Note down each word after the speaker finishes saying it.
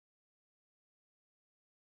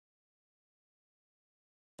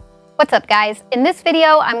What's up, guys? In this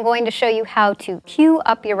video, I'm going to show you how to queue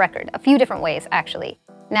up your record, a few different ways actually.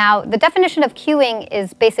 Now, the definition of queuing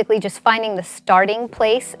is basically just finding the starting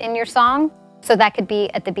place in your song. So that could be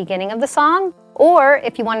at the beginning of the song, or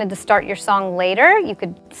if you wanted to start your song later, you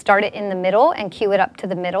could start it in the middle and queue it up to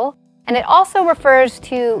the middle. And it also refers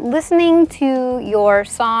to listening to your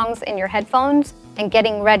songs in your headphones and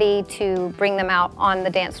getting ready to bring them out on the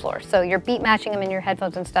dance floor. So you're beat matching them in your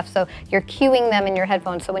headphones and stuff, so you're queuing them in your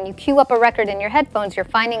headphones. So when you queue up a record in your headphones, you're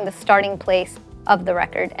finding the starting place of the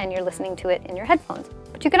record and you're listening to it in your headphones.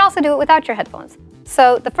 But you can also do it without your headphones.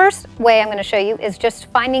 So the first way I'm going to show you is just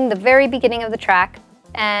finding the very beginning of the track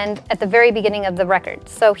and at the very beginning of the record.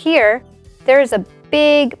 So here, there's a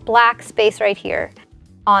big black space right here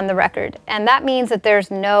on the record, and that means that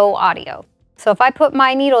there's no audio. So if I put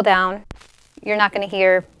my needle down, you're not going to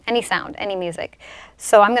hear any sound, any music.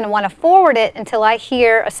 So I'm going to want to forward it until I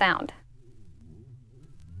hear a sound.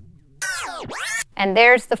 And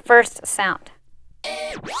there's the first sound.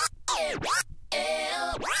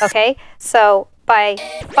 Okay, so by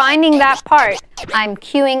finding that part, I'm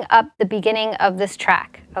queuing up the beginning of this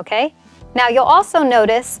track, okay? Now you'll also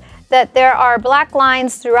notice that there are black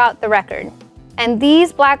lines throughout the record. And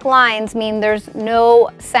these black lines mean there's no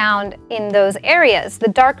sound in those areas. The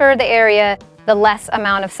darker the area, the less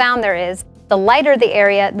amount of sound there is. The lighter the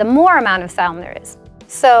area, the more amount of sound there is.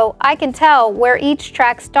 So I can tell where each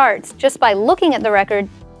track starts just by looking at the record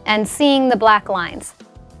and seeing the black lines.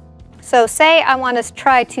 So say I want to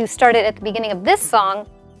try to start it at the beginning of this song,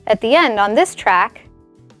 at the end on this track,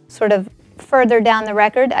 sort of further down the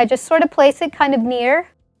record, I just sort of place it kind of near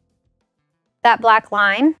that black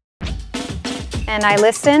line. And I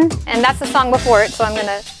listen, and that's the song before it, so I'm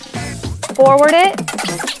gonna forward it.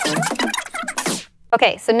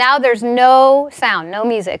 Okay, so now there's no sound, no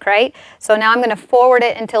music, right? So now I'm gonna forward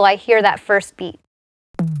it until I hear that first beat,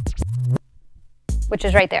 which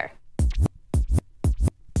is right there.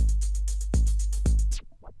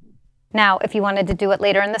 Now, if you wanted to do it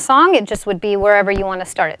later in the song, it just would be wherever you want to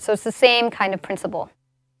start it. So it's the same kind of principle.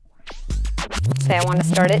 Say I want to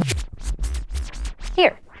start it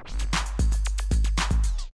here.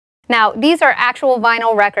 Now, these are actual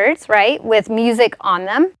vinyl records, right, with music on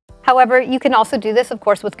them. However, you can also do this, of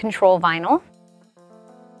course, with control vinyl.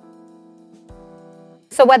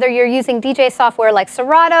 So whether you're using DJ software like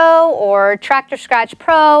Serato or Traktor Scratch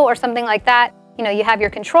Pro or something like that, you know, you have your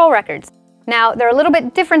control records. Now, they're a little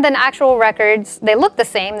bit different than actual records. They look the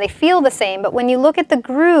same, they feel the same, but when you look at the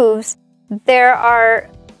grooves, there are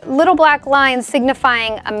little black lines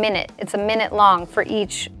signifying a minute. It's a minute long for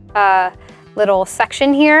each little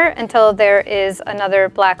section here until there is another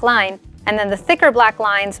black line. And then the thicker black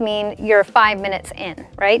lines mean you're 5 minutes in,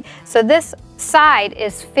 right? So this side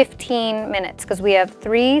is 15 minutes because we have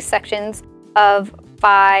 3 sections of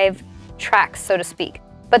 5 tracks, so to speak.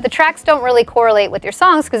 But the tracks don't really correlate with your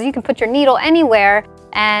songs because you can put your needle anywhere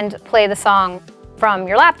and play the song from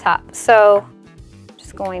your laptop. So I'm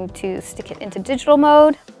just going to stick it into digital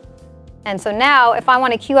mode. And so now if I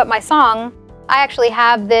want to queue up my song, I actually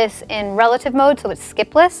have this in relative mode, so it's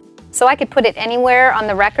skipless. So I could put it anywhere on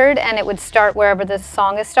the record and it would start wherever the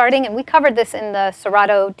song is starting. And we covered this in the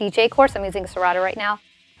Serato DJ course. I'm using Serato right now.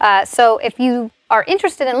 So if you are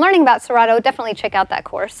interested in learning about Serato, definitely check out that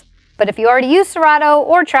course. But if you already use Serato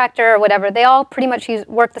or Traktor or whatever, they all pretty much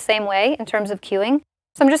work the same way in terms of queuing.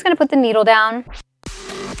 So I'm just going to put the needle down,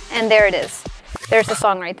 and there it is. There's the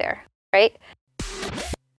song right there, right?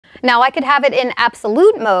 Now I could have it in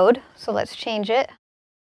absolute mode, so let's change it.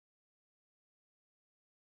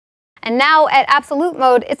 And now at absolute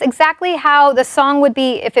mode, it's exactly how the song would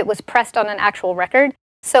be if it was pressed on an actual record.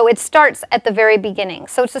 So it starts at the very beginning.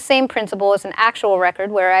 So it's the same principle as an actual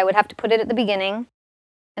record where I would have to put it at the beginning.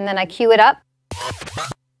 And then I cue it up,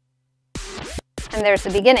 and there's the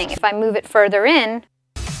beginning. If I move it further in,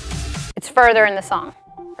 it's further in the song,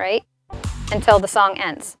 right? Until the song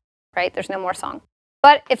ends, right? There's no more song.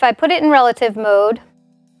 But if I put it in relative mode,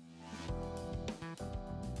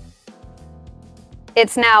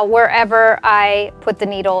 it's now wherever I put the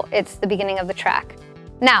needle, it's the beginning of the track.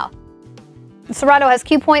 Now, Serato has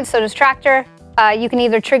cue points, so does Traktor. You can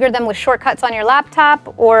either trigger them with shortcuts on your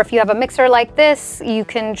laptop, or if you have a mixer like this, you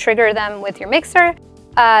can trigger them with your mixer.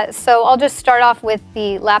 So I'll just start off with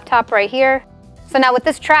the laptop right here. So now with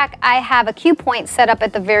this track, I have a cue point set up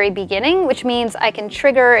at the very beginning, which means I can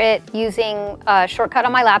trigger it using a shortcut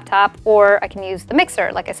on my laptop, or I can use the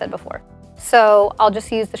mixer, like I said before. So I'll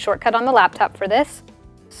just use the shortcut on the laptop for this.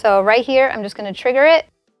 So right here, I'm just going to trigger it,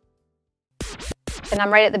 and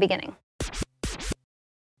I'm right at the beginning.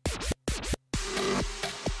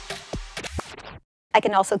 I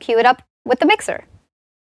can also cue it up with the mixer.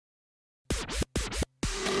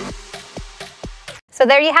 So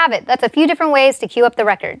there you have it. That's a few different ways to queue up the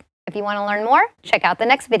record. If you want to learn more, check out the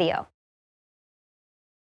next video.